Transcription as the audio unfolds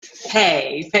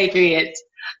Hey, Patriots.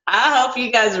 I hope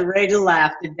you guys are ready to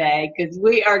laugh today because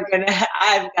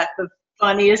I've got the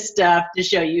funniest stuff to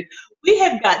show you. We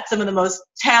have got some of the most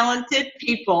talented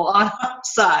people on our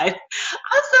side.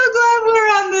 I'm so glad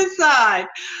we're on this side.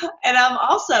 And I'm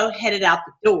also headed out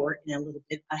the door in a little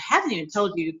bit. I haven't even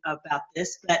told you about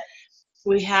this, but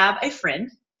we have a friend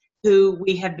who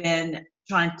we have been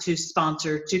trying to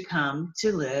sponsor to come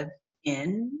to live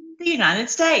in the United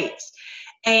States.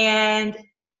 And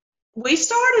we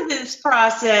started this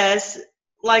process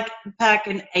like back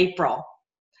in April.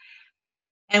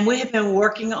 And we have been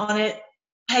working on it,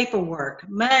 paperwork,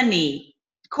 money,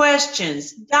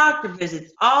 questions, doctor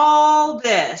visits, all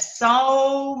this,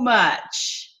 so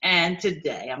much. And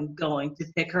today I'm going to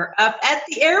pick her up at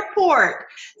the airport.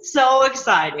 So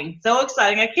exciting, so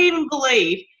exciting. I can't even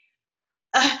believe.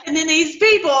 And then these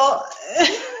people,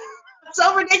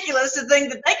 so ridiculous to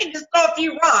think that they can just throw a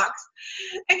few rocks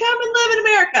and come and live in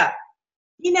America.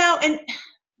 You know, and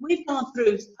we've gone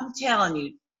through, I'm telling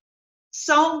you,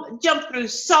 jumped through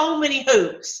so many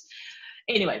hoops.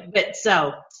 Anyway, but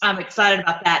so I'm excited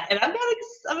about that. And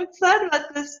I'm excited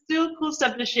about this still cool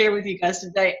stuff to share with you guys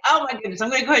today. Oh my goodness, I'm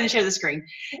going to go ahead and share the screen.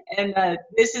 And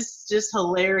this is just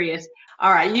hilarious.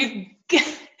 All right, you've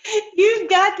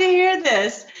got to hear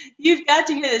this. You've got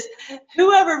to hear this.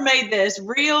 Whoever made this,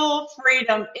 Real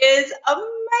Freedom, is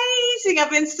amazing. I've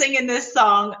been singing this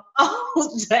song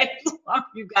all day long.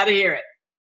 You've got to hear it.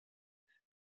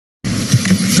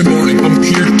 Good morning. I'm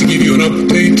here to give you an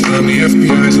update on the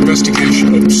FBI's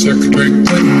investigation of Secretary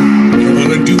Clinton. What I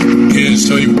want to do is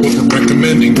tell you what we're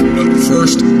recommending. But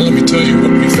first, let me tell you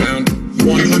what we found.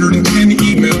 110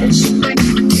 emails,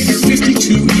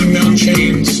 52 email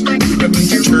chains have been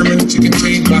determined to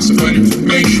contain classified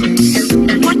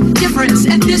information. What difference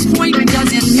at this point does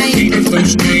it make? 8 of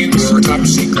those chains are top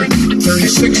secret,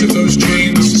 36 of those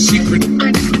chains secret,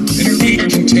 and 8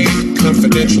 contain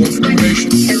confidential information.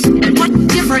 What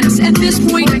difference at this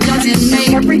point does it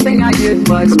make? Everything I did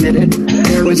was admitted.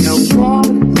 There was no law,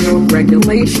 no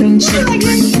regulations.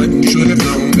 Secretary Clinton should have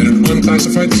known that an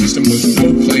unclassified system was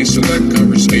no place for that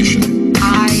conversation.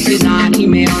 I did not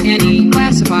email any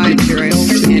classified material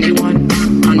to anyone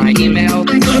on my email.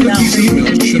 None of these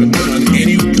emails should have been on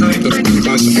any kind of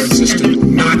classified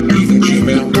system, not even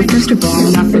Gmail. But first of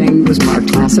all, nothing was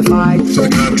marked classified. To the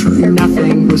contrary,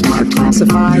 Nothing was marked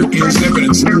classified. there is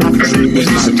evidence of Nothing was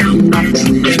tremendous amount,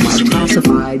 marked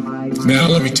classified. Now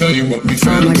let me tell you what we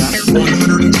found. Oh my God.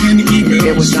 110 emails.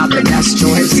 It was not the best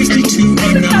choice. 52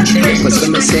 email chains It was a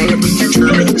mistake. have been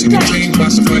determined to contain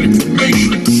classified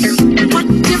information. What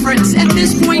difference at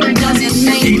this point does it 8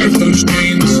 make? of those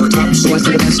chains are top Was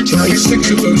it the best choice?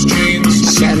 6 of those chains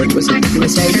I said secret. it was a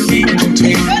mistake. 8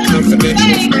 contain confidential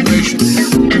information.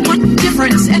 What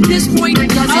difference at this point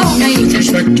does it With make?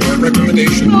 respect to our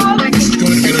recommendation, this is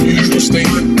going to be an unusual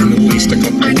statement in at least a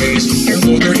couple of ways.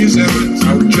 Although there is evidence,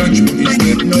 our judgment is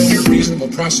that no reasonable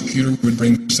prosecutor would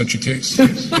bring such a case.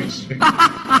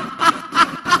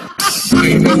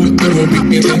 I know there will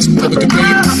be intense public debate.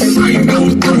 I know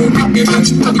there will be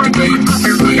intense public debate.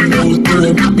 I know there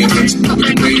will be intense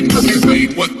public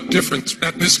debate. What difference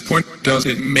at this point does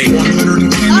it make?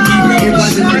 110 emails. It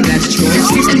wasn't the best choice.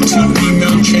 52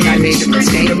 email chains I made a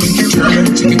mistake. have been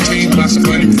determined to contain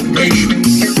classified information.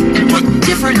 What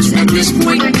difference at this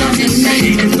point does it 8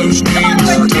 make? of those chains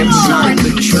are top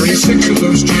secret. 36 of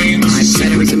those chains I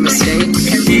said it was a mistake.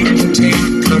 and 8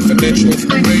 contain confidential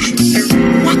information.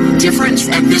 What difference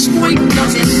at this point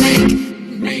does it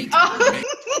make?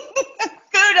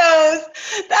 Kudos.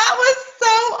 That was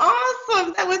so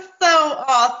awesome. That was so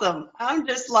awesome. I'm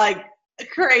just like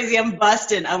crazy. I'm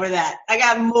busting over that. I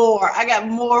got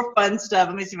more fun stuff.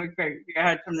 Let me see if I can figure out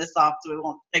how to turn this off so we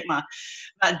won't take my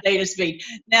data speed.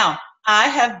 Now, I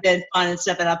have been finding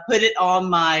stuff and I put it on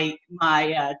my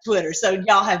Twitter. So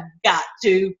y'all have got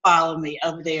to follow me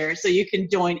over there so you can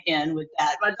join in with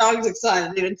that. My dog's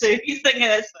excited even too. He's thinking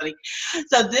that's funny.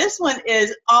 So this one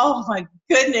is, oh my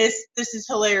goodness, this is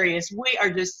hilarious. We are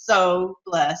just so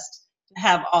blessed to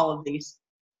have all of these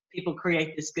people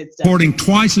create this good stuff. Importing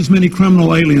twice as many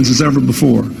criminal aliens as ever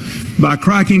before, by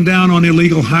cracking down on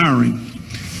illegal hiring,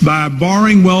 by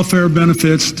barring welfare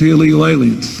benefits to illegal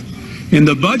aliens. In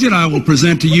the budget I will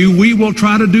present to you, we will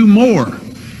try to do more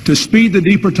to speed the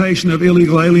deportation of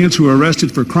illegal aliens who are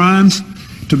arrested for crimes,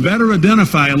 to better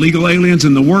identify illegal aliens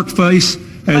in the workplace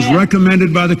as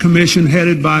recommended by the commission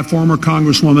headed by former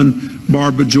Congresswoman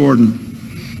Barbara Jordan.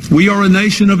 We are a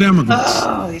nation of immigrants.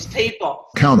 Oh, these people.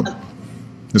 Accountable,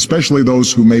 especially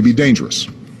those who may be dangerous.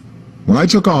 When I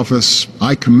took office,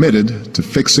 I committed to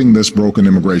fixing this broken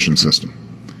immigration system.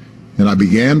 And I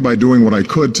began by doing what I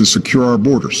could to secure our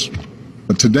borders,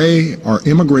 But today, our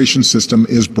immigration system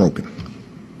is broken,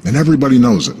 and everybody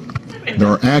knows it. There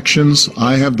are actions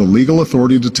I have the legal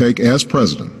authority to take as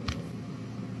president.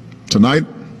 Tonight,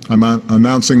 I'm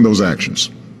announcing those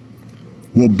actions.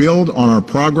 We'll build on our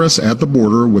progress at the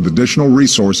border with additional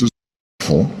resources.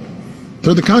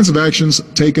 They're the kinds of actions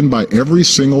taken by every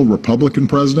single Republican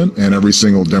president and every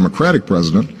single Democratic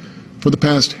president for the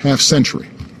past half-century.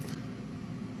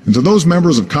 And to those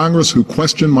members of Congress who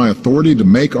question my authority to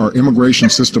make our immigration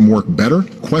system work better,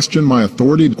 question my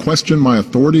authority, question my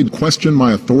authority, question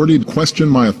my authority, question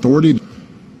my authority,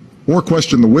 or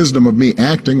question the wisdom of me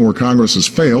acting where Congress has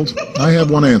failed, I have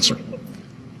one answer.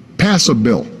 Pass a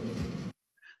bill.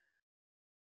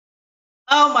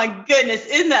 Oh my goodness,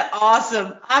 isn't that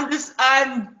awesome?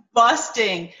 I'm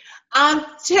busting. I'm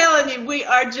telling you,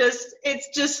 it's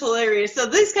just hilarious. So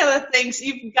these kind of things,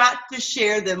 you've got to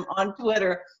share them on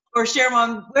Twitter or share them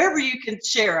on wherever you can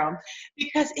share them,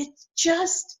 because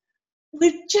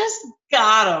we've just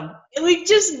got them. We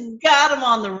just got them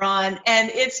on the run, and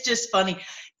it's just funny.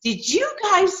 Did you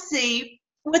guys see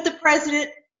what the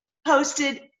president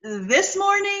posted this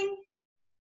morning?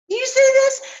 Do you see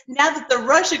this? Now that the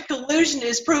Russia collusion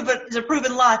is a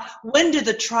proven lie, when do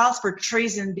the trials for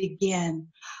treason begin?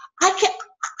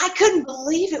 I couldn't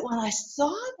believe it when I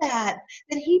saw that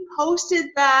he posted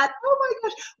that. Oh my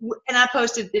gosh. And I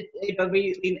posted it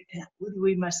immediately.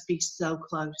 We must be so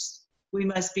close. We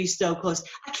must be so close.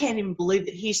 I can't even believe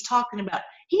that he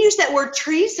used that word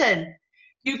treason.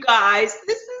 You guys,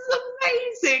 this is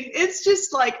amazing. It's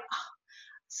just like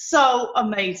so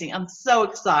amazing. I'm so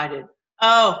excited.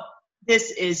 Oh,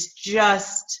 this is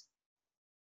just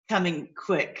coming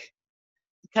quick.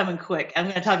 I'm going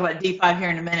to talk about D5 here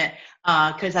in a minute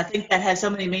because I think that has so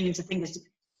many meanings. I think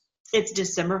it's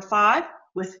December 5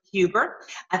 with Huber.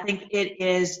 I think it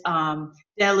is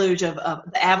Deluge of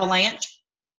the Avalanche.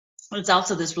 It's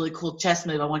also this really cool chess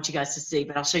move I want you guys to see,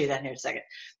 but I'll show you that in here in a second.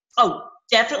 Oh,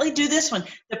 definitely do this one.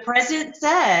 The president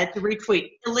said to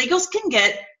retweet, illegals can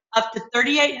get up to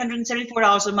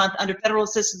 $3,874 a month under federal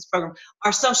assistance program.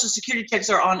 Our Social Security checks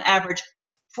are on average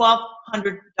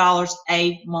 $1,200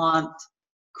 a month.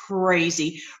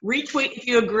 Crazy. Retweet if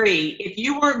you agree. If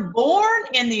you weren't born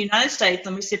in the United States,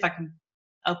 let me see if I can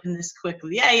open this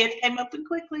quickly. Yay, it came open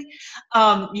quickly.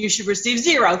 You should receive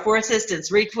 0 for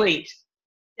assistance. Retweet.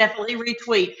 Definitely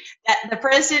retweet. That the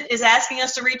president is asking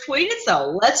us to retweet it,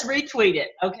 so let's retweet it.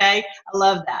 Okay, I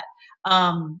love that.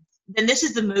 Then this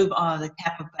is the move on the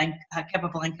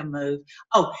Capablanca move.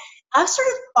 Oh, I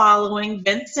started following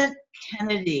Vincent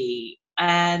Kennedy,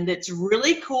 and it's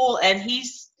really cool. And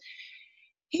he's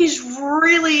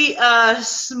really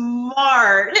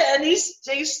smart, and he's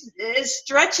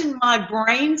stretching my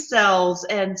brain cells,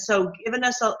 and so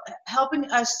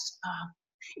helping us.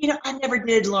 I never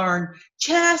did learn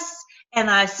chess, and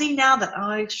I see now that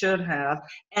I should have,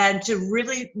 and to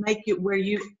really make it where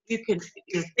you can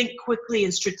think quickly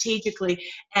and strategically.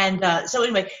 And so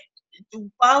anyway,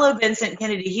 follow Vincent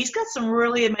Kennedy. He's got some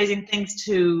really amazing things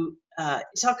to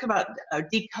talk about,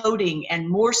 decoding and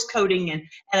Morse coding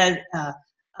and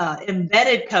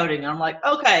embedded coding. I'm like,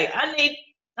 okay, I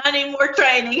need more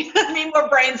training. I need more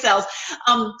brain cells.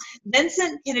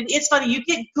 Vincent Kennedy, it's funny, you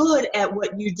get good at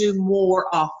what you do more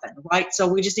often, right? So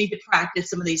we just need to practice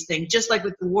some of these things. Just like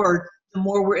with the word, the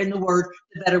more we're in the word,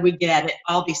 the better we get at it,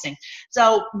 all these things.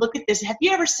 So look at this. Have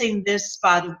you ever seen this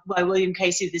by William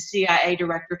Casey, the CIA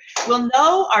director? We'll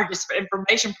know our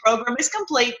disinformation program is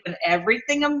complete when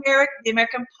everything the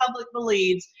American public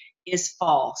believes is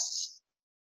false.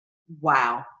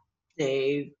 Wow.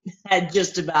 They had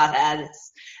just about had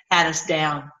us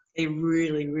down. They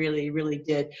really, really, really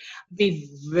did. Be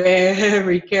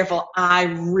very careful. I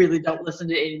really don't listen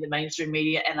to any of the mainstream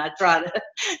media, and I try to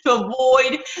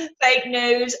avoid fake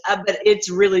news, but it's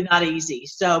really not easy.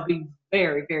 So be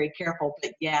very, very careful.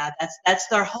 But yeah, that's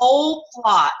their whole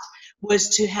plot, was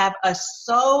to have us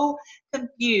so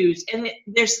confused, and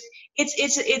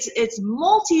it's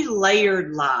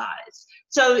multi-layered lies.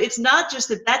 So it's not just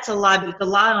that that's a lie, but it's a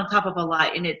lie on top of a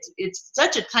lie, and it's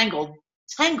such a tangled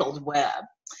web.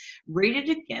 Read it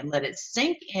again. Let it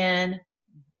sink in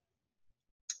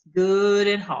good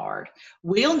and hard.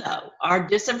 We'll know our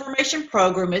disinformation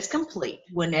program is complete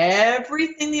when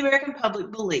everything the American public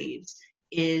believes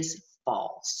is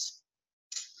false.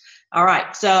 All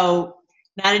right, so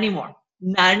not anymore.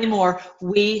 Not anymore.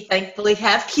 We thankfully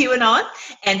have QAnon,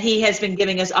 and he has been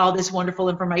giving us all this wonderful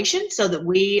information so that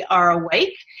we are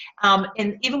awake.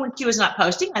 And even when Q is not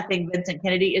posting, I think Vincent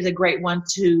Kennedy is a great one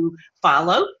to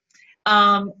follow.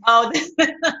 This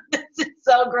is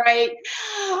so great.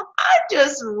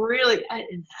 There's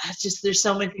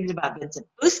so many things about Vincent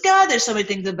Fusca. There's so many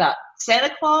things about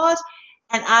Santa Claus.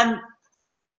 And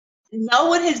no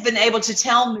one has been able to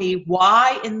tell me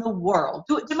why in the world,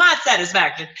 to my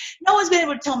satisfaction, no one's been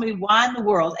able to tell me why in the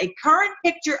world a current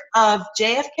picture of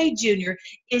JFK Jr.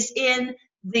 is in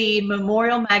the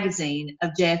Memorial Magazine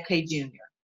of JFK Jr.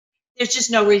 There's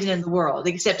just no reason in the world,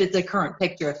 except it's a current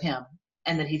picture of him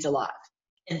and that he's alive.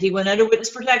 And he went under witness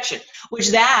protection, which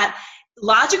that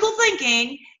logical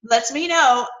thinking lets me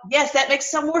know, yes, that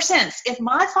makes some more sense. If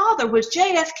my father was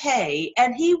JFK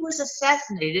and he was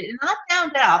assassinated and I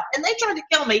found out and they tried to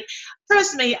kill me,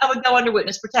 trust me, I would go under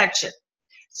witness protection.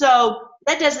 So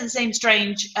that doesn't seem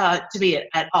strange to me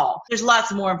at all. There's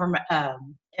lots more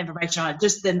information on it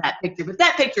just than that picture. But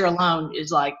that picture alone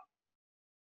is like,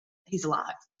 he's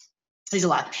alive. He's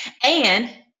alive. And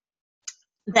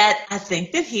that I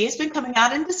think that he has been coming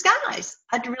out in disguise.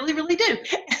 I really, really do.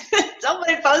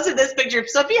 Somebody posted this picture.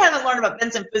 So if you haven't learned about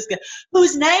Vincent Fusca,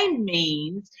 whose name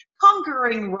means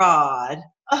conquering rod,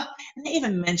 and they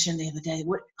even mentioned the other day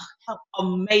how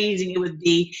amazing it would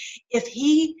be if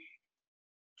he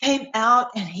came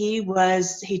out and he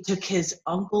took his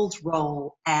uncle's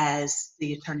role as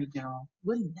the Attorney General.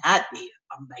 Wouldn't that be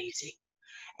amazing?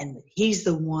 And he's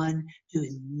the one who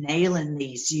is nailing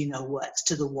these you-know-whats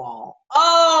to the wall.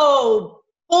 Oh,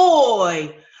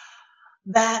 boy,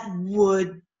 that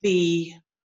would be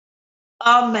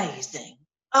amazing.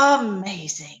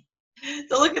 Amazing.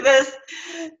 So look at this.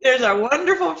 There's our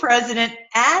wonderful president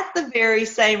at the very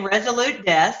same resolute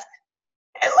desk.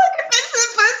 And look at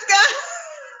Vincent Fusca.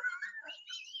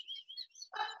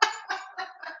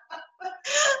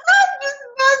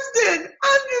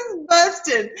 I'm just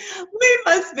busted. We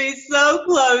must be so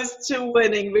close to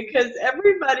winning because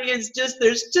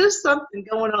there's just something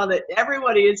going on that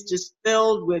everybody is just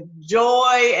filled with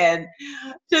joy and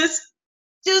just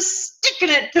sticking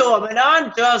it to them. And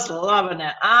I'm just loving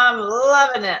it. I'm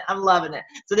loving it. I'm loving it.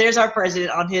 So there's our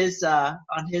president on his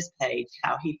page,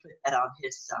 how he put that on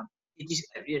his, so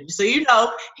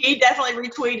he definitely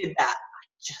retweeted that.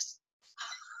 Just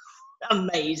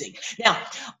amazing. Now,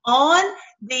 on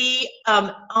the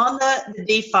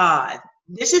D5,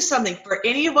 this is something for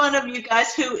any one of you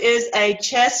guys who is a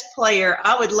chess player.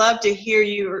 I would love to hear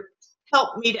you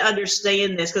help me to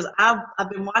understand this because I've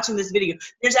been watching this video.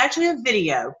 There's actually a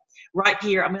video right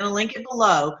here. I'm going to link it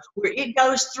below where it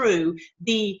goes through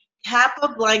the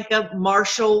Capablanca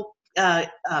Marshall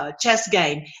chess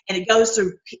game, and it goes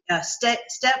through step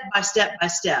by step by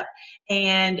step.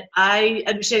 And I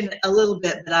understand a little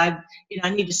bit, but I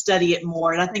need to study it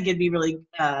more. And I think it'd be really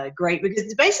great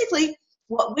because basically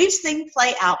what we've seen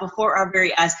play out before our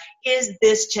very eyes is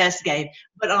this chess game,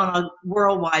 but on a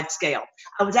worldwide scale.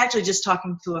 I was actually just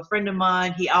talking to a friend of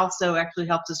mine. He also actually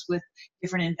helps us with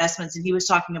different investments, and he was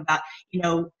talking about, he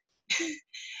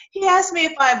asked me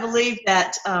if I believe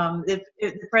that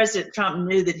if President Trump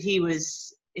knew that he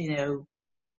was,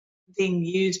 being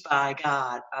used by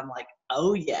God. I'm like,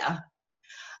 oh yeah.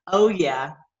 Oh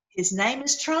yeah. His name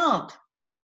is Trump.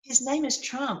 His name is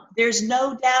Trump. There's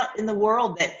no doubt in the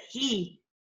world that he's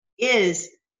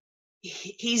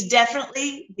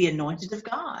definitely the anointed of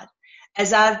God.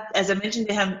 As I mentioned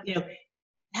to him,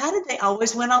 how did they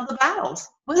always win all the battles?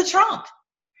 With a Trump.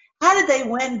 How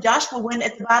did Joshua win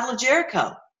at the Battle of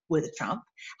Jericho? With a Trump.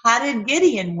 How did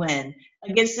Gideon win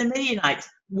against the Midianites?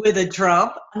 With a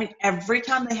Trump. I mean, every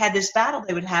time they had this battle,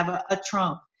 they would have a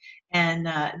Trump. And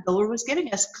the Lord was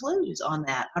giving us clues on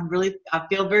that. I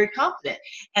feel very confident.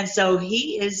 And so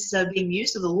he is being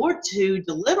used of the Lord to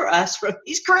deliver us from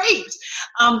these creeps.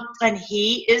 And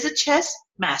he is a chess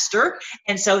master.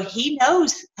 And so he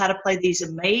knows how to play these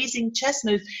amazing chess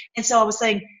moves. And so I was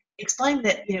explain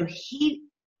that,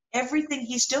 everything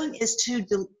he's doing is to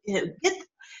get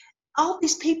all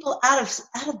these people out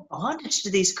of bondage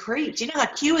to these creeps. How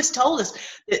Q has told us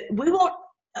that we're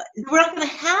not going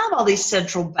to have all these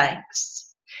central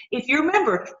banks. If you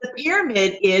remember, the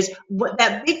pyramid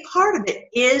that big part of it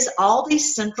is all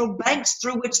these central banks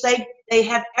through which they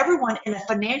have everyone in a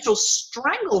financial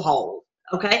stranglehold.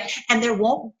 Okay, and there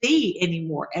won't be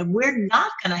anymore, and we're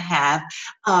not going to have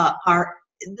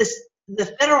the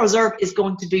Federal Reserve is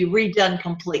going to be redone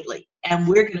completely, and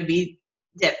we're going to be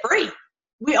debt free.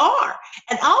 We are,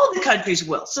 and all the countries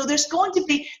will. So there's going to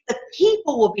be, the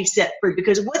people will be set free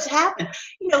because what's happened,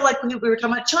 like we were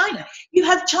talking about China. You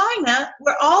have China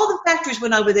where all the factories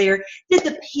went over there. Did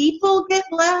the people get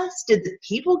blessed? Did the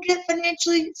people get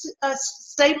financially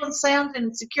stable and sound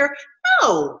and secure?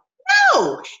 No.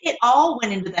 It all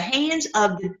went into the hands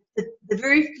of the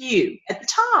very few at the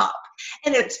top.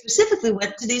 And it specifically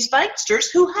went to these banksters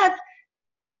who have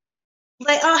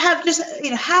they all have just,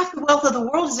 half the wealth of the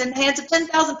world is in the hands of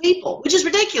 10,000 people, which is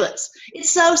ridiculous.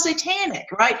 It's so satanic,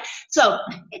 right? So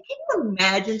can you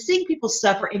imagine seeing people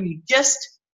suffer and you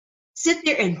just sit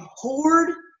there and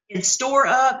hoard and store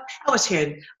up? I was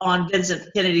hearing on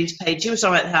Vincent Kennedy's page, he was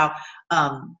talking about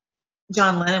how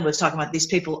John Lennon was talking about these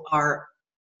people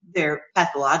they're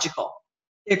pathological.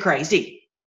 They're crazy.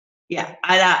 Yeah,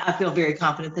 I feel very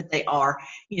confident that they are.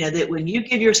 That when you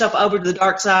give yourself over to the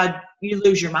dark side, you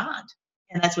lose your mind.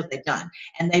 And that's what they've done.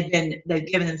 And they've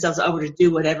given themselves over to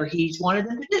do whatever he's wanted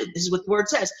them to do. This is what the word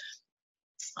says.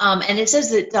 And it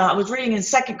says that I was reading in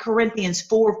 2 Corinthians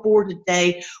 4:4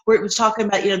 today, where it was talking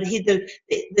about,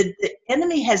 the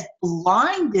enemy has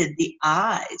blinded their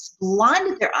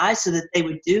eyes so that they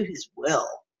would do his will.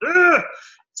 Ugh.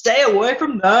 Stay away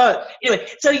from that. Anyway,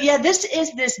 so this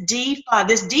is this D5.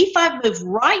 This D5 move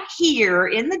right here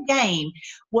in the game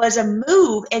was a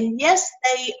move, and yes,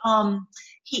 they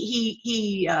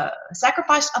he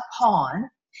sacrificed a pawn,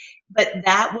 but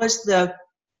that was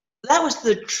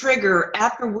the trigger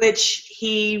after which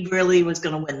he really was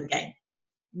going to win the game.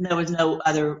 There was no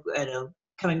other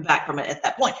coming back from it at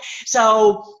that point.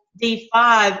 So D5,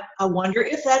 I wonder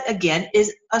if that again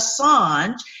is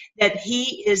Assange, that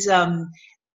he is D5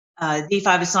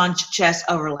 Assange chess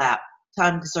overlap.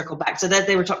 Time to circle back. So that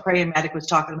they were Praying Matic was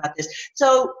talking about this.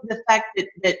 So the fact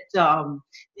that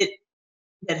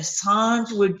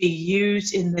Assange would be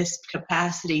used in this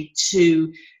capacity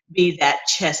to be that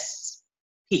chess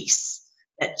piece,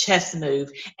 that chess move,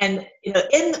 and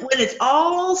when it's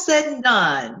all said and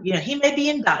done, he may be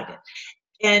indicted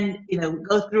and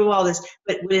go through all this,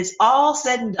 but when it's all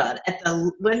said and done,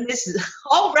 when this is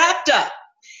all wrapped up,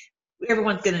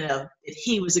 everyone's going to know that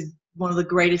he was one of the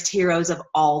greatest heroes of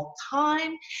all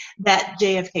time, that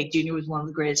JFK Jr. was one of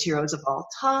the greatest heroes of all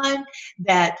time,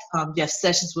 that Jeff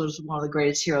Sessions was one of the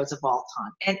greatest heroes of all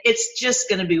time. And it's just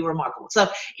going to be remarkable. So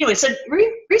anyway,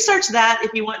 research that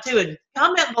if you want to, and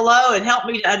comment below and help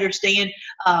me to understand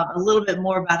a little bit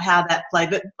more about how that played.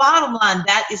 But bottom line,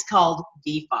 that is called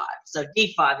D5. So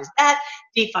D5 is that.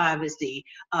 D5 is the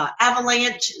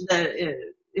avalanche,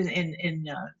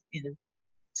 in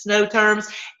snow terms,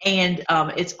 and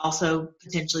it's also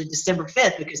potentially December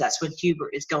 5th because that's when Huber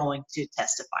is going to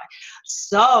testify.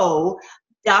 So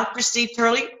Dr. Steve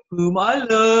Turley, whom I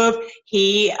love,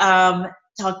 he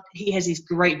has these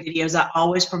great videos. I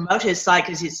always promote his site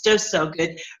because it's just so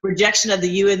good. Rejection of the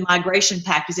UN Migration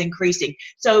Pact is increasing.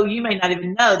 So you may not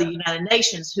even know the United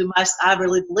Nations, who I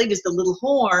really believe is the little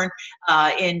horn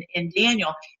in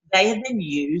Daniel, they have been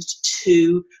used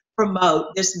to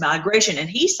promote this migration, and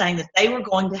he's saying that they were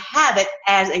going to have it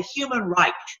as a human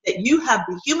right, that you have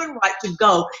the human right to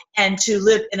go and to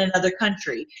live in another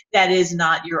country that is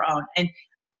not your own. And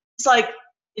it's like,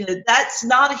 that's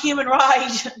not a human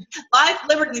right. Life,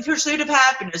 liberty, the pursuit of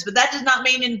happiness, but that does not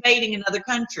mean invading another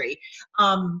country.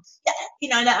 And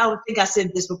I think I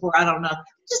said this before, I don't know,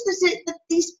 just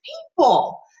these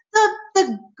people,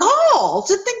 the gall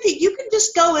to think that you can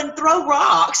just go and throw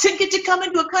rocks and get to come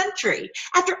into a country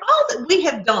after all that we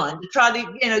have done to try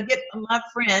to get my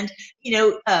friend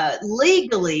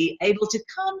legally able to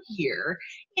come here,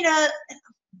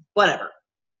 whatever,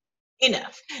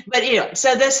 enough. But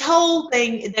so this whole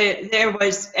thing,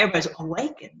 everybody's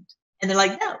awakened, and they're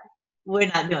like, no, we're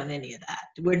not doing any of that,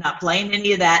 we're not playing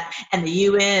any of that, and the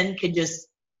UN can just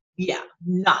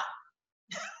not.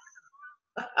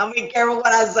 I'm being careful what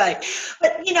I say.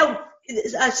 But,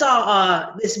 I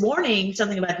saw this morning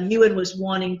something about the UN was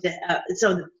wanting to,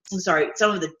 some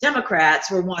of the Democrats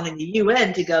were wanting the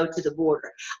UN to go to the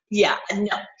border. Yeah,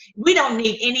 no, we don't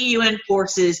need any UN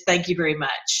forces. Thank you very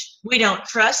much. We don't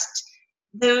trust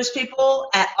those people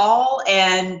at all,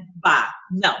 and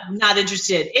no, not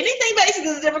interested. Anything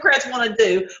basically the Democrats want to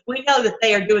do, we know that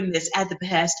they are doing this at the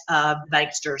behest of the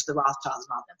banksters, the Rothschilds,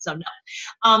 and all that. So no.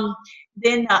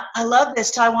 Then I love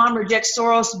this. Taiwan rejects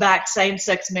Soros-backed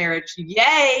same-sex marriage.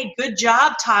 Yay! Good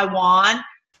job, Taiwan.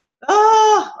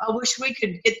 Oh, I wish we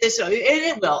could get this, and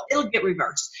it will. It'll get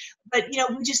reversed. But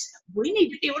we need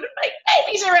to be able to make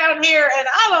babies around here. And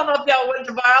I don't know if y'all went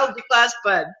to biology class,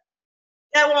 but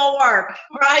that won't work,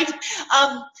 right?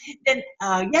 Then,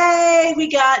 yay,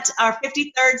 we got our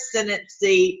 53rd Senate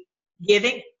seat,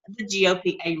 giving the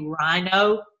GOP a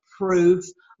rhino-proof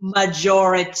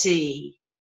majority.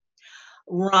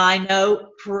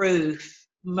 Rhino-proof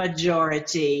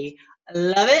majority.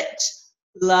 Love it,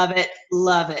 love it,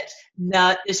 love it.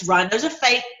 No, this rhinos are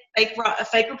fake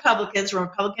Republicans,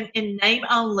 Republican in name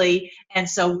only, and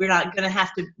so we're not going to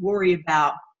have to worry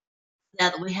about, now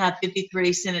that we have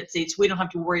 53 Senate seats, we don't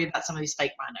have to worry about some of these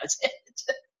fake rhinos.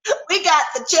 We got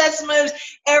the chess moves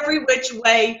every which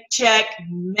way,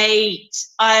 checkmate.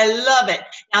 I love it.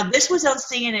 Now, this was on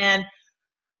CNN.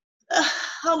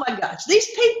 Oh my gosh, these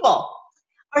people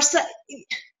are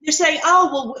they're saying,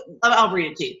 oh, well, I'll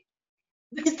read it to you.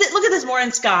 Because look at this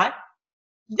morning sky.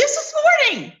 This is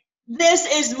morning. This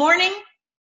is morning.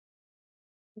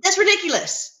 That's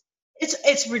ridiculous.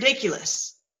 It's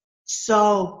ridiculous.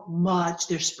 So much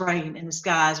they're spraying in the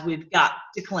skies. We've got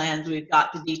to cleanse. We've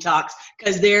got to detox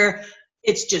because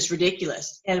it's just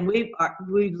ridiculous. And we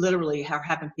literally are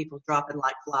having people dropping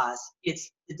like flies. It's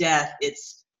the death.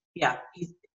 It's bad.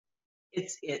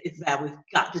 We've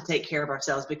got to take care of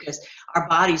ourselves because our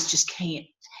bodies just can't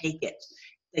take it.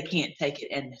 They can't take it.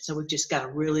 And so we've just got to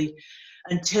really,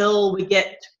 until we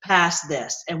get past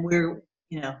this, and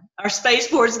our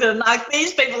spaceport is going to knock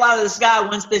these people out of the sky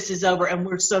once this is over, and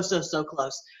we're so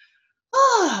close.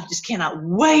 Oh, I just cannot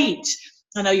wait.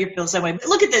 I know you feel the same way. But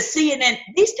look at this, CNN.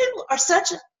 These people are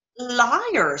such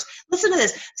liars. Listen to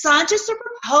this. Scientists are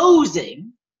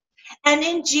proposing an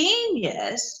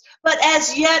ingenious but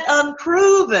as yet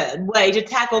unproven way to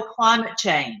tackle climate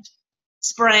change,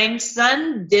 spraying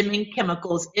sun-dimming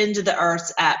chemicals into the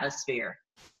Earth's atmosphere.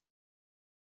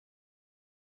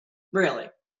 Really?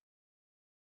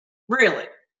 Really?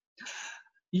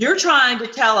 You're trying to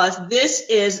tell us this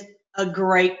is a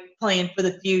great plan for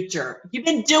the future. You've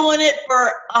been doing it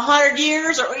for 100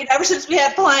 years, or ever since we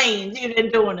had planes, you've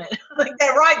been doing it. Like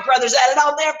the Wright brothers had it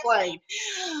on their plane.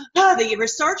 The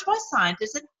research by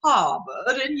scientists at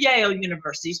Harvard and Yale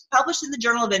universities, published in the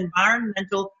Journal of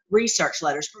Environmental Research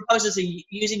Letters, proposes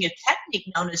using a technique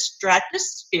known as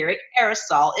stratospheric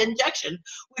aerosol injection,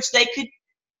 which they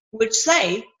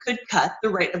could cut the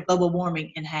rate of global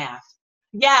warming in half.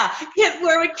 Yeah,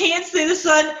 where we can't see the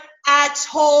sun at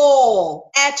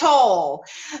all.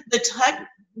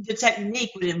 The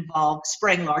technique would involve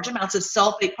spraying large amounts of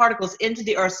sulfate particles into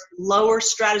the Earth's lower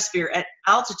stratosphere at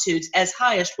altitudes as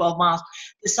high as 12 miles.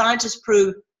 The scientists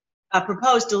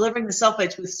proposed delivering the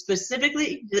sulfates with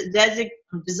specifically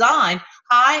designed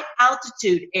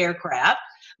high-altitude aircraft,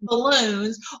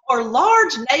 balloons, or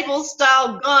large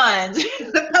naval-style guns.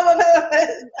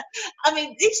 I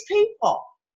mean, these people.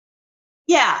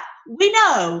 Yeah, we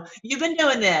know you've been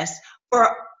doing this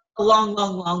for a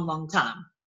long time.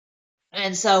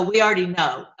 And so we already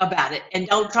know about it. And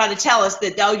don't try to tell us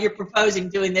that, oh, you're proposing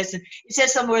doing this. And it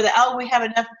says somewhere that, oh, we have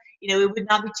enough, it would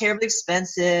not be terribly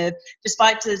expensive,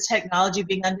 despite the technology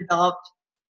being undeveloped.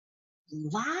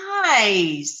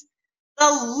 Lies. The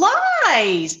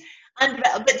lies.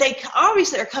 But they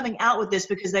obviously are coming out with this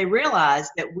because they realize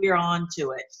that we're on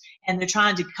to it. And they're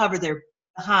trying to cover their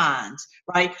behinds,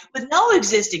 right? With no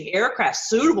existing aircraft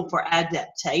suitable for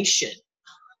adaptation.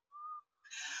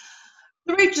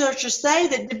 The researchers say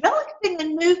that developing a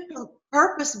new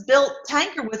purpose-built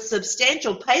tanker with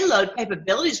substantial payload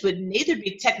capabilities would neither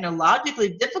be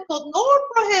technologically difficult nor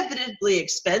prohibitively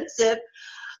expensive.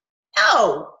 No,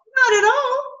 not at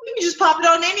all. You can just pop it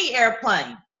on any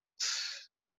airplane.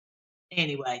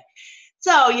 Anyway.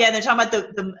 So, yeah, they're talking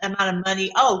about the amount of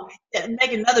money. Oh,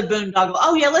 make another boondoggle.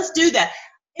 Oh, yeah, let's do that.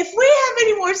 If we have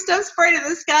any more stuff sprayed in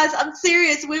the skies, I'm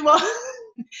serious, we will.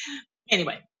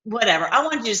 Anyway, whatever. I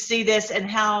wanted you to see this and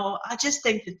how I just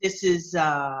think that this is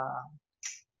a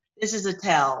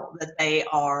tell that they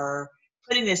are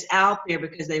putting this out there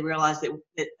because they realize that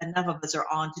enough of us are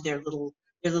on to their little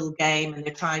game, and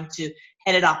they're trying to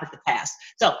head it off at the pass.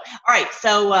 So, all right.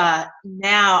 So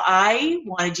now I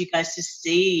wanted you guys to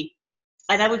see.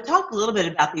 And we've talked a little bit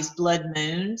about these blood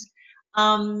moons,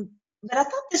 but I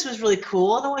thought this was really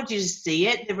cool, and I wanted you to see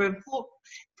it.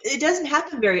 It doesn't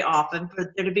happen very often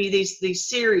for there to be these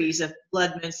series of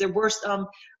blood moons. There were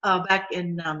back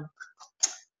in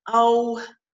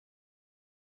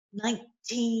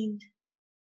 19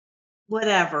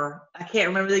 whatever. I can't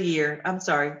remember the year. I'm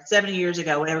sorry, 70 years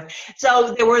ago, whatever.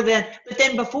 So there were then, but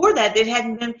then before that, it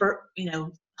hadn't been for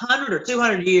 100 or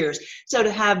 200 years. So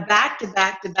to have back to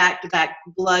back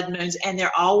blood moons, and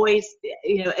they're always,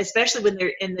 especially when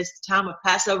they're in this time of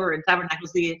Passover and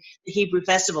Tabernacles, the Hebrew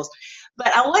festivals.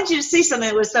 But I wanted you to see something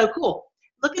that was so cool.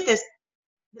 Look at this.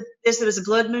 There was a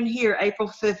blood moon here, April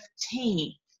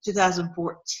 15th,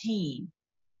 2014.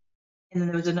 And then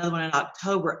there was another one on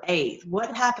October 8th.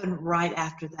 What happened right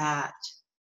after that?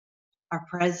 Our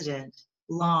president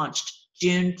launched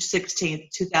June 16th,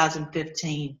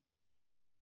 2015.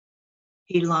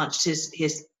 He launched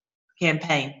his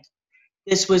campaign.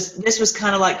 This was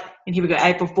kind of like, and here we go,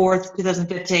 April 4th,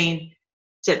 2015,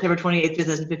 September 28th,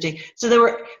 2015.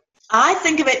 So I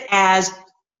think of it as,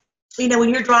 when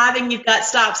you're driving, you've got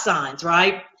stop signs,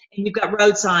 right? and you've got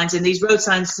road signs, and these road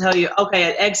signs tell you,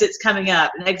 okay, an exit's coming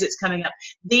up, an exit's coming up.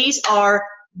 These are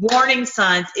warning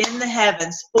signs in the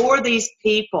heavens for these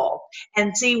people.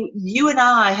 And see, you and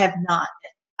I have not,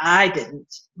 I didn't,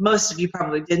 most of you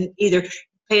probably didn't either,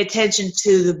 pay attention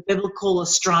to the biblical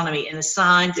astronomy and the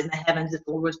signs in the heavens that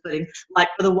the Lord was putting, like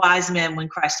for the wise men when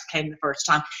Christ came the first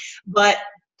time. But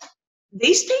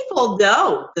these people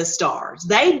know the stars.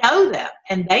 They know them,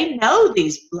 and they know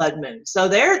these blood moons. So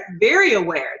they're very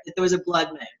aware that there was a blood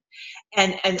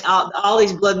moon and all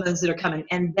these blood moons that are coming.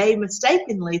 And they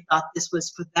mistakenly thought this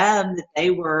was for them, that they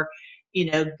were,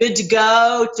 good to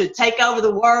go to take over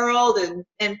the world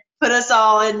and put us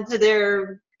all into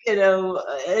their,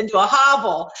 into a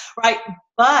hovel, right?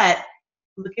 But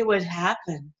look at what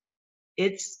happened.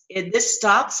 This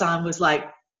stop sign was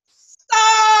like,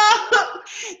 stop!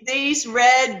 These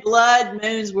red blood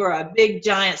moons were a big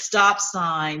giant stop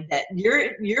sign that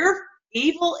your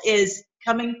evil is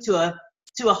coming to a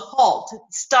halt,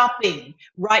 stopping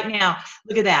right now.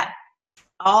 Look at that.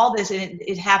 All this, and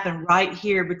it happened right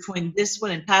here between this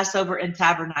one and Passover and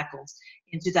Tabernacles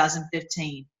in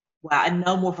 2015. Wow, and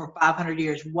no more for 500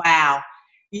 years. Wow.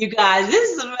 You guys,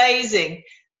 this is amazing.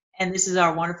 And this is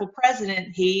our wonderful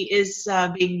president. He is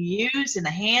being used in the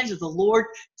hands of the Lord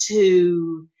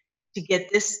to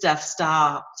get this stuff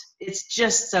stopped. It's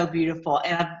just so beautiful.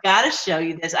 And I've got to show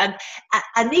you this.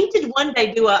 I need to one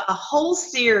day do a whole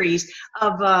series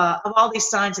of all these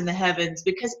signs in the heavens,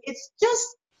 because it's just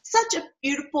such a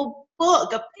beautiful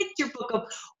book, a picture book of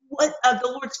the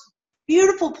Lord's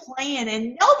beautiful plan,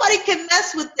 and nobody can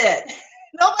mess with it.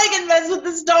 Nobody can mess with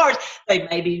the stars. They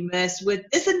maybe mess with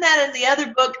this and that in the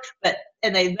other book,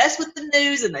 and they mess with the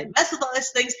news, and they mess with all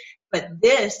these things, but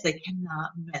this they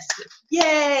cannot mess with.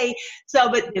 Yay! So,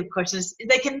 but of course,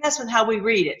 they can mess with how we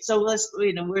read it. So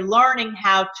we're learning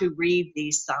how to read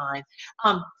these signs.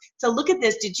 So look at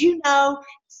this. Did you know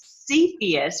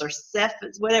Cepheus, or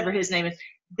Cephas, whatever his name is,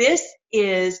 this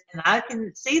is, and I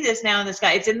can see this now in the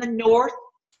sky, it's in the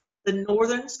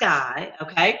northern sky,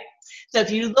 okay? So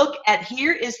if you look at,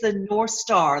 here is the North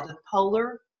Star, the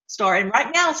polar star, and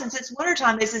right now, since it's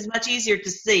wintertime, this is much easier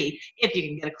to see if you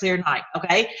can get a clear night,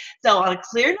 okay? So on a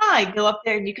clear night, go up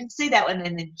there and you can see that one,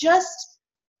 and then just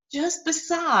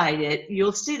beside it,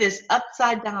 you'll see this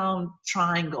upside down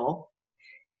triangle,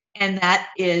 and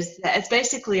it's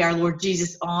basically our Lord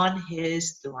Jesus on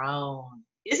his throne.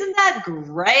 Isn't that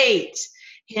great?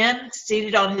 Him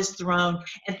seated on his throne.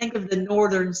 And think of the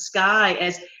northern sky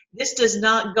as, this does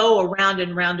not go around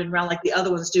and round and round like the other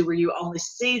ones do, where you only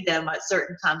see them at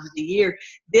certain times of the year.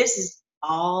 This is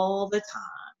all the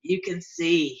time. You can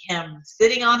see him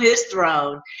sitting on his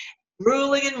throne,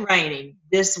 ruling and reigning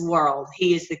this world.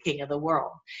 He is the king of the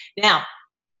world. Now,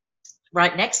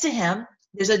 right next to him,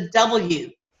 there's a W.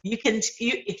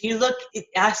 If you look,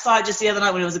 I saw it just the other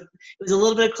night when it was a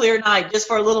little bit of clear night, just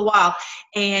for a little while,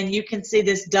 and you can see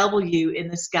this W in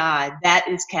the sky. That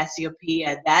is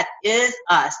Cassiopeia. That is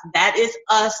us. That is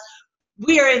us.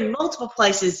 We are in multiple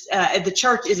places. The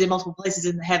church is in multiple places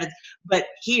in the heavens, but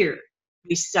here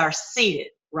we are seated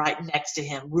right next to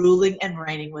him, ruling and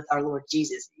reigning with our Lord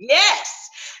Jesus. Yes!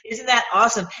 Isn't that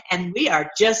awesome? And we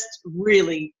are just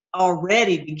really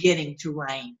already beginning to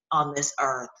reign on this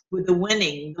earth with the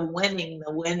winning.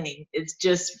 It's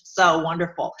just so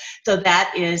wonderful. So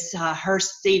that is her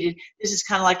seated. This is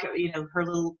kind of like, her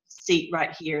little seat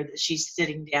right here that she's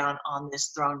sitting down on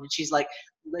this throne, and she's like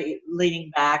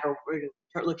leaning back or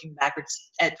looking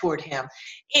backwards toward him.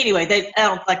 Anyway, I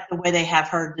don't like the way they have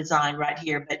her designed right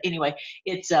here, but anyway,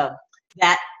 it's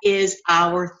that is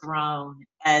our throne,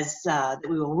 as that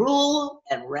we will rule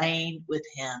and reign with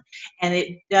him.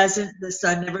 And the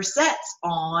sun never sets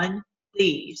on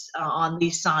these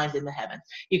signs in the heavens.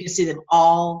 You can see them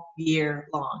all year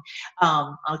long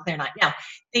on a clear night. Now,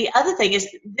 the other thing is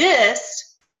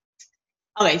this.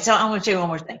 Okay, so I want to show you one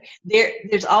more thing.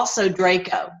 There's also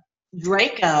Draco.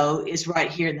 Draco is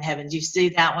right here in the heavens. You see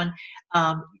that one?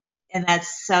 And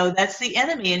that's the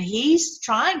enemy, and he's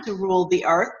trying to rule the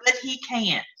earth, but he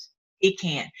can't. He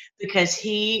can't, because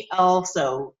he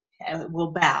also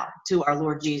will bow to our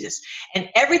Lord Jesus. And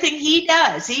everything he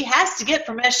does, he has to get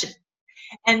permission.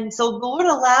 And so the Lord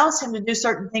allows him to do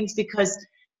certain things because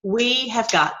we have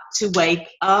got to wake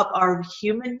up. Our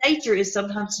human nature is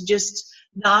sometimes just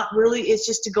not really, it's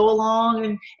just to go along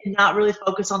and not really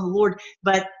focus on the Lord.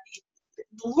 But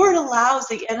the Lord allows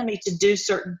the enemy to do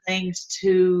certain things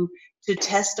to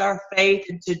test our faith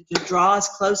and to draw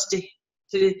us close to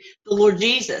the Lord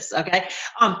Jesus, okay?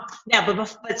 Now,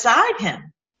 but beside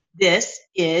him, this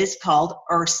is called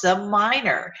Ursa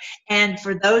Minor. And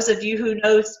for those of you who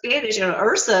know Spanish,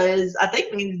 Ursa I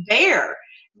think means bear.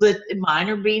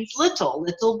 Minor means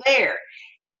little bear.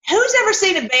 Who's ever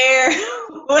seen a bear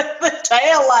with a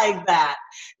tail like that?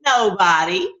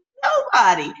 Nobody.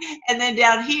 And then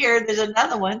down here, there's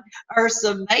another one,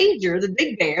 Ursa Major, the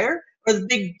big bear, or the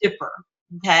Big Dipper.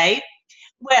 Okay?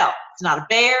 Well, it's not a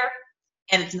bear,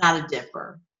 and it's not a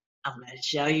dipper. I'm going to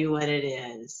show you what it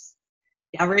is.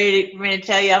 Y'all ready for me to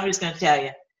tell you? I'm just going to tell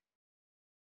you.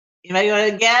 Anybody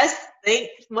want to guess? Think,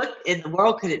 what in the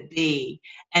world could it be?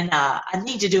 And I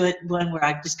need to do it one where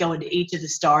I just go into each of the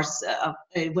stars.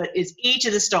 What is each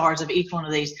of the stars of each one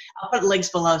of these? I'll put links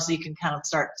below so you can kind of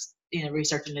start,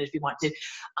 researching it if you want to.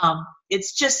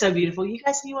 It's just so beautiful. You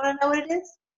guys, you want to know what it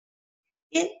is?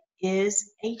 It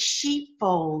is a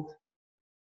sheepfold.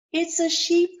 It's a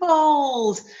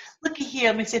sheepfold. Looky here.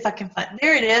 Let me see if I can find.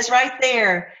 There it is, right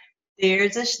there. There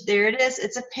it is.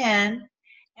 It's a pen.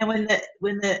 And when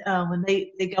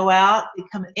they go out, they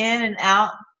come in and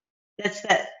out. That's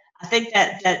that. I think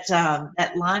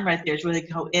that line right there is where they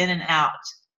go in and out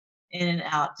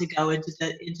to go into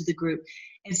the group.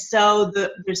 And so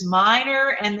there's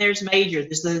minor and there's major.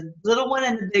 There's the little one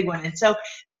and the big one. And so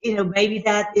maybe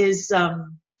that is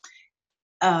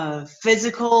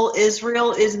physical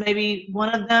Israel is maybe one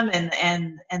of them,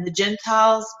 and the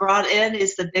Gentiles brought in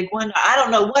is the big one. I don't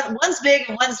know. One's big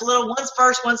and one's little. One's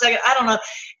first, one's second. I don't know.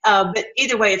 But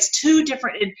either way, it's two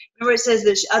different. And remember, it says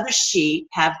the other sheep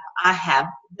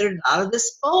they're not of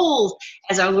this fold.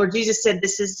 As our Lord Jesus said,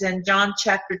 this is in John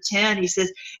chapter 10. He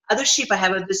says, other sheep I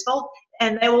have of this fold,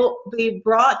 and they will be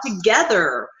brought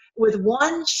together with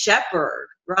one shepherd,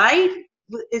 right?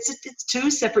 It's two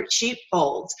separate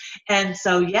sheepfolds. And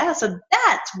so that's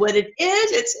what it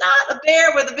is. It's not a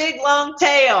bear with a big long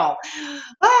tail.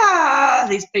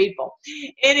 These people.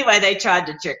 Anyway, they tried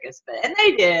to trick us, and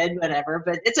they did, whatever,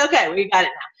 but it's okay. We got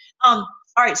it now.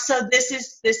 All right, so this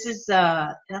is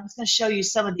and I'm just going to show you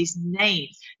some of these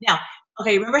names. Now,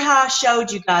 okay, remember how I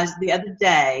showed you guys the other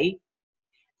day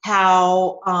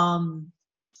how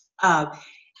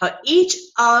each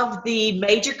of the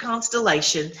major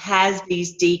constellations has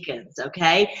these deacons,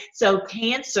 okay? So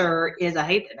Cancer is, I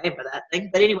hate the name of that thing,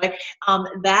 but anyway,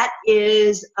 that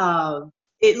is,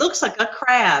 it looks like a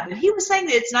crab. And he was saying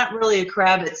that it's not really a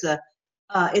crab, it's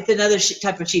another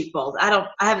type of sheepfold. I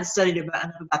haven't studied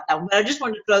enough about that one, but I just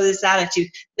wanted to throw this out at you.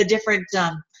 The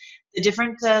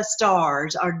different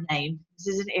stars are named. This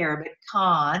is in Arabic.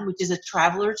 Khan, which is a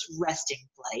traveler's resting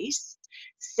place.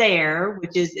 Ser,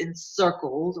 which is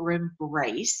encircled or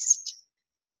embraced.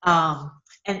 And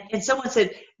someone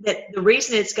said that the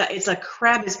reason it's a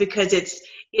crab is because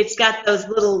it's got those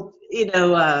little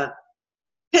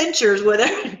pinchers with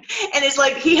it, and it's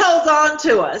like he holds on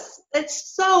to us.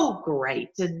 It's so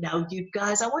great to know, you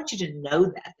guys. I want you to know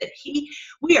that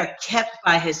we are kept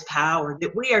by his power,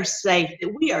 that we are safe,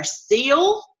 that we are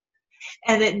sealed,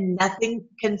 and that nothing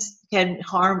can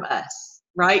harm us.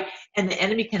 Right, and the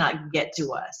enemy cannot get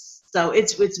to us. So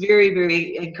it's very,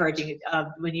 very encouraging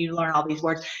when you learn all these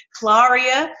words.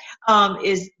 Claria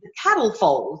is the cattle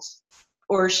folds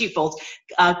or sheepfolds.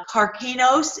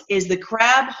 Karkinos is the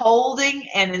crab holding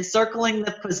and encircling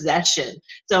the possession.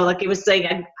 So like he was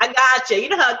saying, I got you. You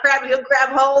know how he'll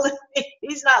grab hold?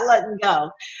 He's not letting go.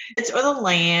 Or the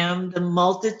lamb, the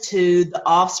multitude, the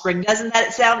offspring. Doesn't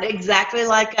that sound exactly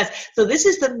like us? So this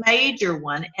is the major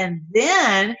one. And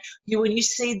then when you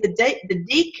see the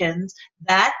deacons,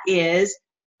 that is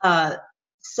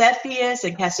Cepheus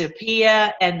and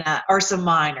Cassiopeia and Ursa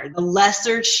Minor, the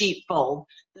lesser sheepfold,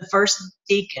 the first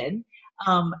deacon.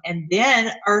 And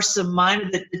then Ursa Minor,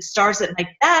 the stars that make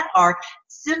that are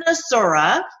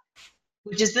Sinosura,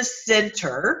 which is the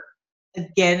center.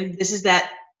 Again, this is the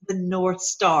North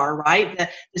Star, right?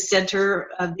 The center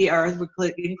of the earth. We're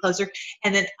getting closer.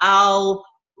 And then Al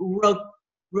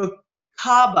Rukaba,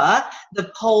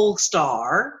 the pole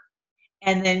star.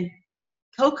 And then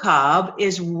Kokab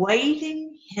is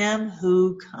waiting him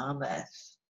who cometh.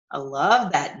 I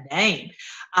love that name.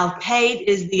 Al-Qaid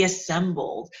is the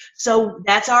assembled. So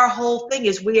that's our whole thing,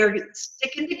 is we are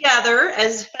sticking together,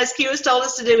 as Q has told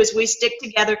us to do, is we stick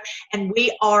together, and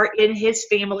we are in his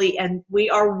family, and we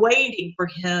are waiting for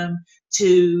him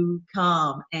to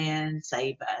come and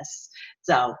save us.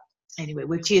 So anyway,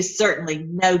 which he is certainly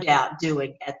no doubt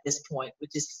doing at this point,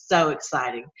 which is so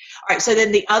exciting. All right, so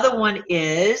then the other one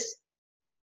is,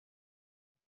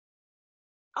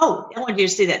 oh, I wanted you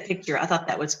to see that picture. I thought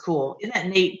that was cool. Isn't that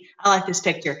neat? I like this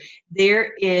picture.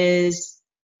 There is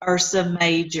Ursa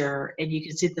Major, and you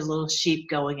can see the little sheep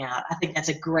going out. I think that's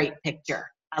a great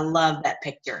picture. I love that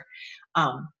picture.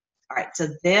 All right, so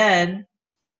then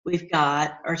we've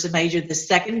got Ursa Major, the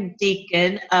second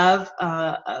deacon of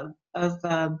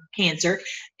Cancer.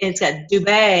 It's got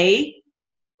Dubay,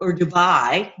 or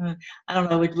Dubai, I don't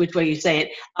know which way you say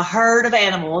it, a herd of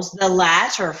animals, the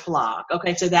latter flock.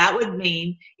 Okay, so that would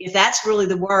mean, if that's really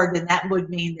the word, then that would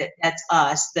mean that that's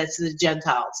us, that's the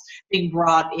Gentiles being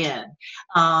brought in.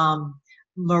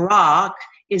 Marach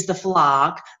is the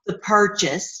flock, the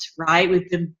purchased, right? We've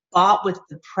been bought with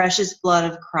the precious blood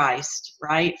of Christ,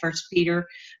 right? First Peter,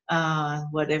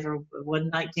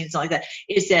 1:19, something like that,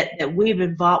 is that we've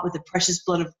been bought with the precious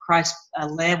blood of Christ, a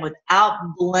lamb without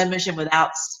blemish and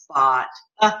without spot.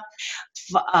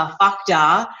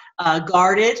 Fakda,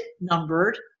 guarded,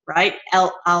 numbered, right?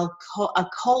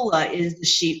 Akola is the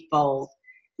sheepfold.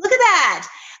 Look at that.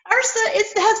 Ursa, it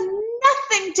has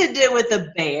nothing to do with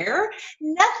a bear,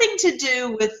 nothing to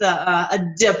do with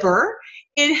a dipper.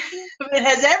 It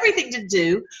has everything to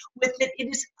do with it. It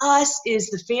is us, is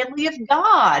the family of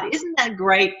God. Isn't that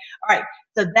great? All right.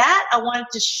 So that, I wanted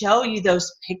to show you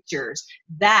those pictures.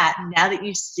 That, now that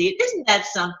you see it, isn't that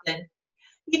something?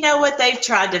 You know what? They've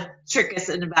tried to trick us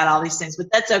in about all these things,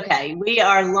 but that's okay. We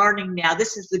are learning now.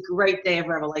 This is the great day of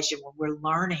revelation when we're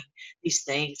learning these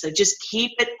things. So just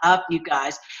keep it up, you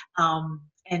guys.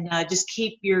 And just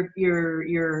keep your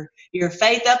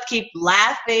faith up, keep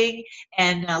laughing,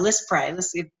 and let's pray.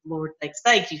 Let's give the Lord thanks.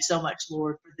 Thank you so much,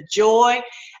 Lord, for the joy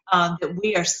that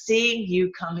we are seeing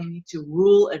you coming to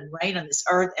rule and reign on this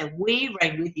earth, and we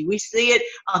reign with you. We see it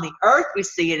on the earth, we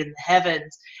see it in the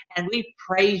heavens, and we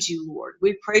praise you, Lord.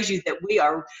 We praise you that we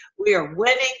are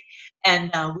winning, and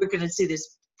we're going to see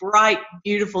this bright,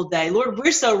 beautiful day. Lord,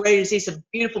 we're so ready to see some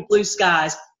beautiful blue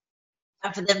skies.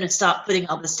 For them to stop putting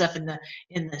all this stuff in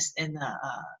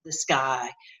the sky.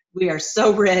 We are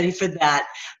so ready for that.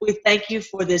 We thank you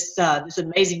for this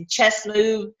amazing chess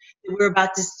move that we're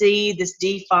about to see, this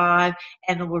D5.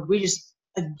 And Lord, we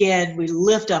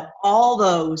lift up all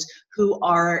those who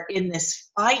are in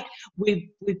this fight. We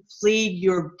plead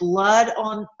your blood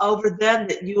over them,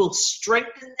 that you will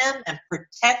strengthen them and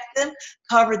protect them,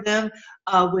 cover them,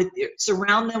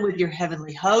 surround them with your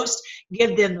heavenly host,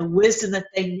 give them the wisdom that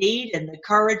they need and the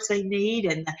courage they need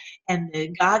and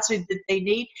the Godspeed that they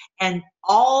need. And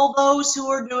all those who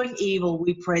are doing evil,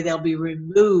 we pray they'll be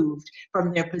removed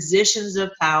from their positions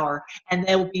of power, and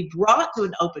they will be brought to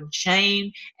an open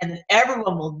shame, and that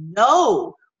everyone will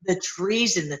know the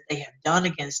treason that they have done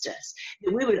against us,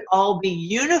 that we would all be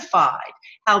unified.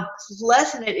 How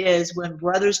pleasant it is when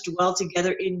brothers dwell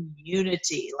together in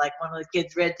unity, like one of the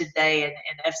kids read today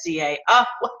in FCA. Oh,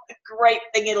 what a great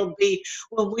thing it'll be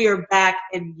when we are back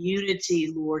in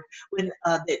unity, Lord, when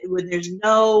there's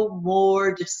no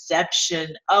more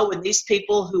deception. Oh, when these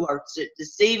people who are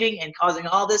deceiving and causing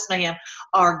all this mayhem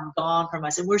are gone from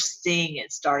us, and we're seeing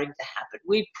it starting to happen.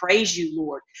 We praise you,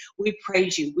 Lord. We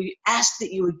praise you. We ask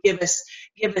that you would give us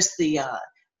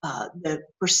the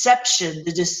perception,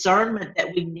 the discernment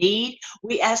that we need.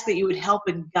 We ask that you would help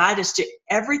and guide us to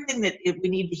everything that we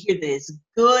need to hear that is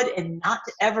good, and not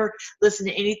to ever listen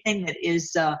to anything that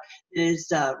is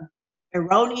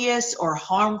erroneous or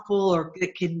harmful, or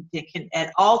that can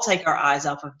at all take our eyes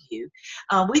off of you.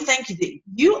 We thank you that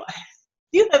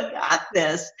you have got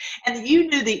this, and you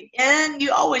knew the end.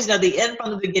 You always know the end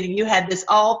from the beginning. You had this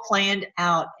all planned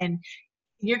out, and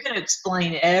you're going to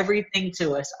explain everything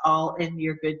to us all in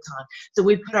your good time. So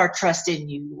we put our trust in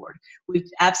you, Lord. We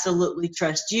absolutely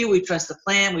trust you. We trust the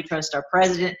plan. We trust our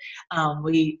president.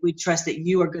 We trust that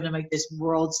you are going to make this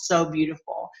world so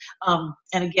beautiful. And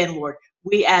again, Lord,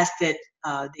 we ask that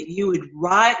you would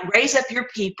raise up your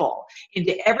people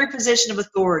into every position of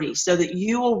authority, so that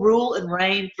you will rule and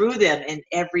reign through them in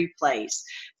every place,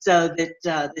 so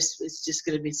that this is just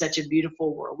going to be such a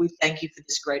beautiful world. We thank you for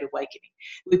this great awakening.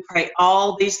 We pray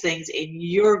all these things in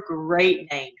your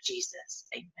great name, Jesus.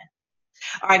 Amen.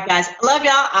 All right, guys. I love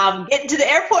y'all. I'm getting to the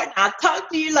airport, and I'll talk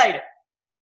to you later.